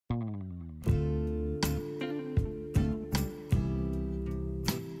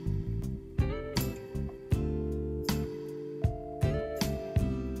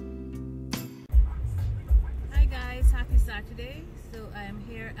Saturday, so I'm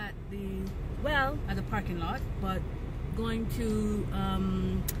here at the parking lot, but going to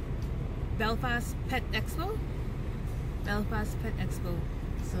Belfast Pet Expo. Belfast Pet Expo.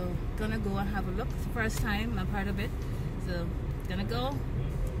 So gonna go and have a look. It's the first time I'm part of it, so gonna go.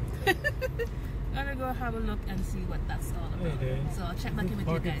 Gonna go have a look and see what that's all about. So I'll check back in with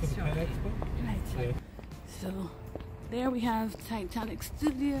you guys shortly. Right. Yeah. So there we have ChattiNatti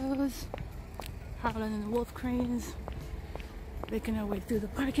Studios. Harlan and the Wolf Cranes making our way through the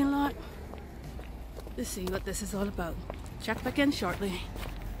parking lot to see what this is all about. Check back in shortly.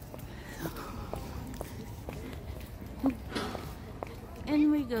 So,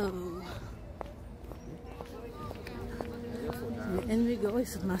 in we go. In we go.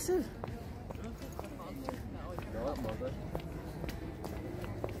 It's massive.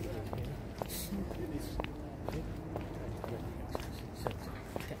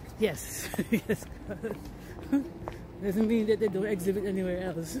 Yes. Yes. Doesn't mean that they don't exhibit anywhere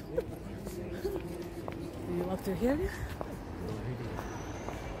else. Do you walk through here?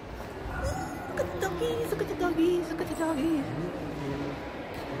 Look at the doggies, look at the doggies, look at the doggies.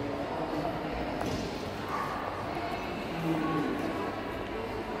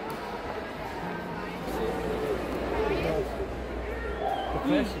 The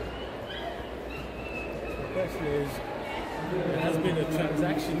question is, there has been a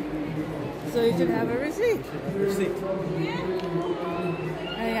transaction. So you should have a receipt.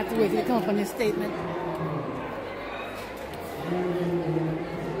 I have to wait till you come up on your statement.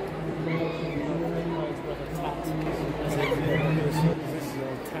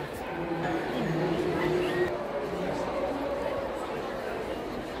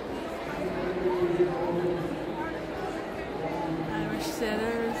 Irish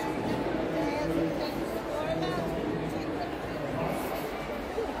setters.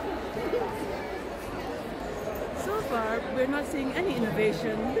 So far, we're not seeing any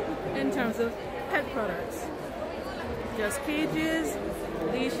innovation in terms of pet products. Just cages,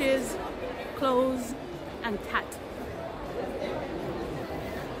 leashes, clothes, and cat.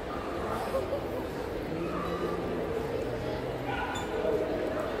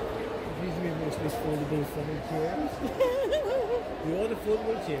 These are mostly foldable furniture. You want a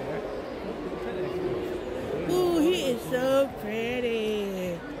foldable chair? Ooh, he is so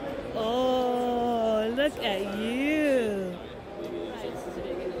pretty. Oh, look at you.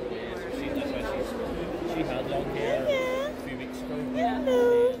 She had long hair a few weeks ago.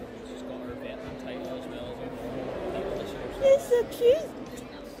 Hello. She's got her veteran title as well. You're so cute.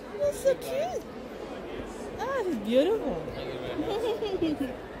 You're so cute. Ah, it's beautiful.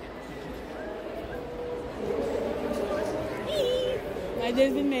 My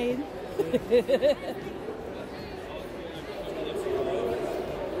day's been made.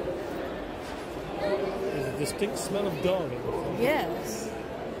 There's a distinct smell of dog in the front. Yes.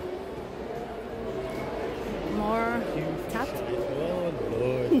 More cat. Oh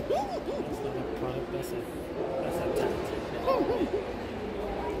Lord. That's not a product, that's a tat.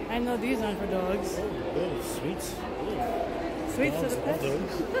 I know these aren't for dogs. Oh, sweets. Sweets for the pets.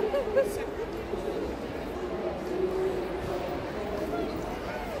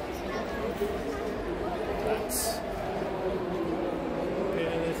 Okay,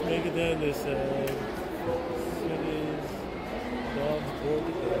 let's make it then. This dog's bored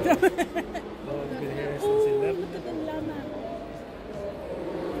to death. Dog's been here since 11. Look at the llama.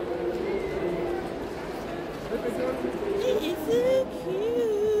 He is so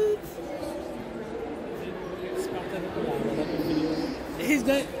cute. He's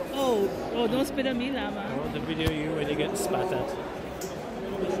going. Oh, don't spit at me, llama. I want to video you when you get spat at.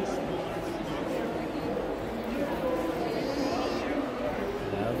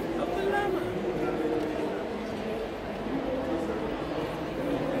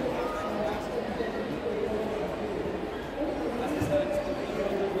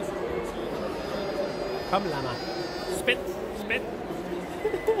 Come, llama. Spit, spit.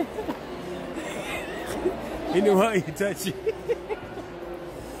 You know what? You touch it.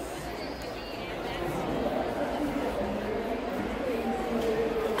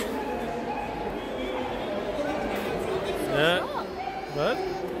 What?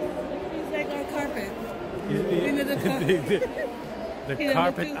 He's like our carpet. The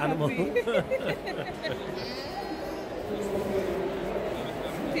carpet animal.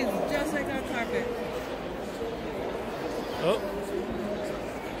 He's just like our carpet. Oh,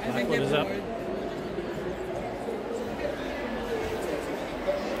 I think what they're is up? bored.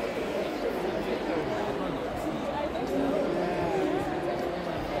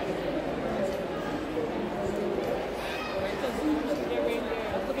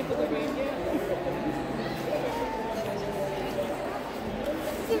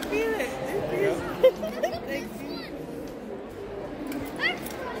 to feel it. Thank you.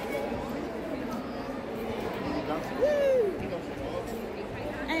 Woo.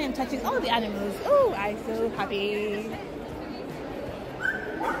 I am touching all the animals. Oh, I'm so happy.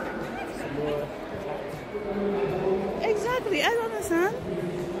 Exactly, I don't understand.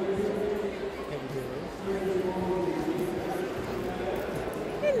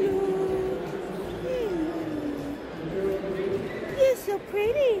 Hello. You're so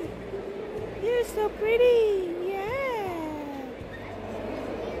pretty. You're so pretty. Yeah.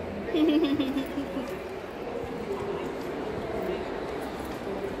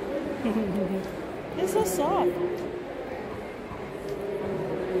 It's so soft.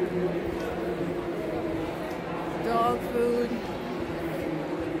 Dog food.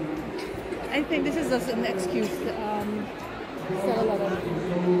 I think this is just an excuse to sell a lot of,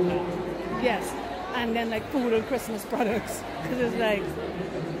 yes, and then like food and Christmas products. Because it's like,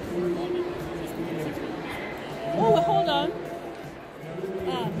 oh, hold on.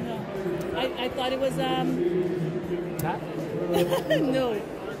 No, I thought it was no, I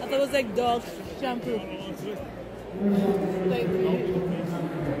thought it was like dog shampoo. Like,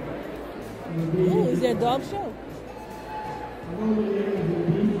 oh, is there a dog show?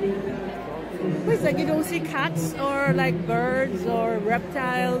 It's like you don't see cats or like birds or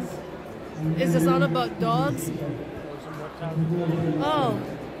reptiles. It's just all about dogs. Oh.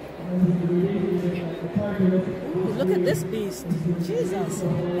 Ooh, look at this beast. Jesus.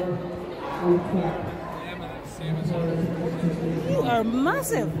 You are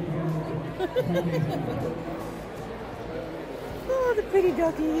massive. Oh, the pretty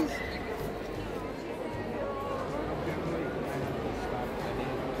doggies.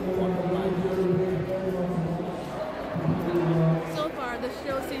 So far, the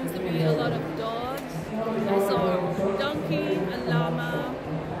show seems to be a lot of dogs. I saw a donkey, a llama,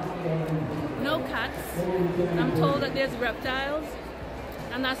 no cats. I'm told that there's reptiles,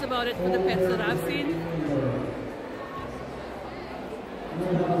 and that's about it for the pets that I've seen.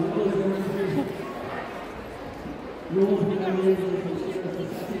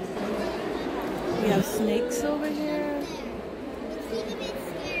 We have snakes over here.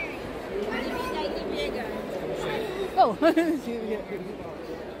 Oh,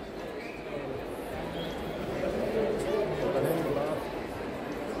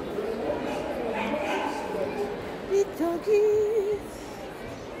 the doggies.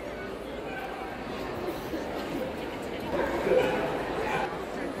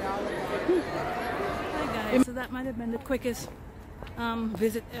 Hi guys. So that might have been the quickest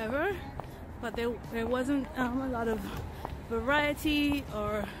visit ever, but there wasn't a lot of variety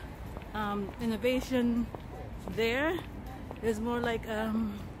or innovation there. There's more like a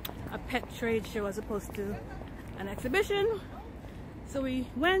pet trade show as opposed to an exhibition. So we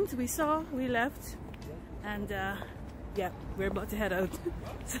went, we saw, we left, and yeah, we're about to head out.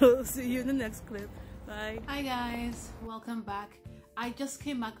 So see you in the next clip. Bye. Hi guys, welcome back. I just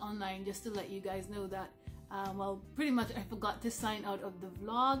came back online just to let you guys know that well, pretty much I forgot to sign out of the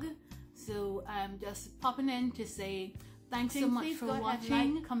vlog, so I'm just popping in to say thanks so much for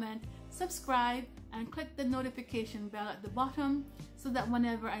watching. Like, comment, subscribe, and click the notification bell at the bottom so that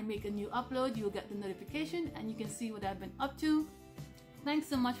whenever I make a new upload, you'll get the notification and you can see what I've been up to. Thanks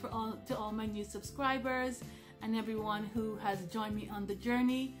so much to all my new subscribers and everyone who has joined me on the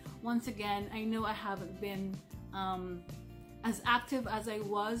journey. Once again, I know I haven't been as active as I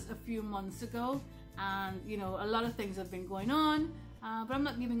was a few months ago, and you know, a lot of things have been going on, but I'm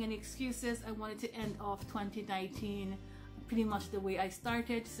not giving any excuses. I wanted to end off 2019 pretty much the way I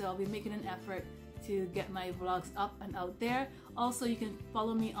started, so I'll be making an effort to get my vlogs up and out there. Also, you can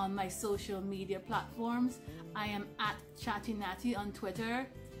follow me on my social media platforms. I am at ChattiNatti on Twitter,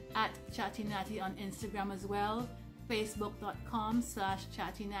 at ChattiNatti on Instagram as well,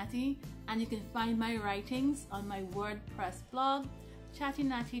 facebook.com/ChattiNatti, and you can find my writings on my WordPress blog,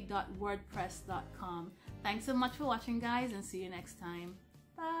 ChattiNatti.wordpress.com. Thanks so much for watching guys, and see you next time.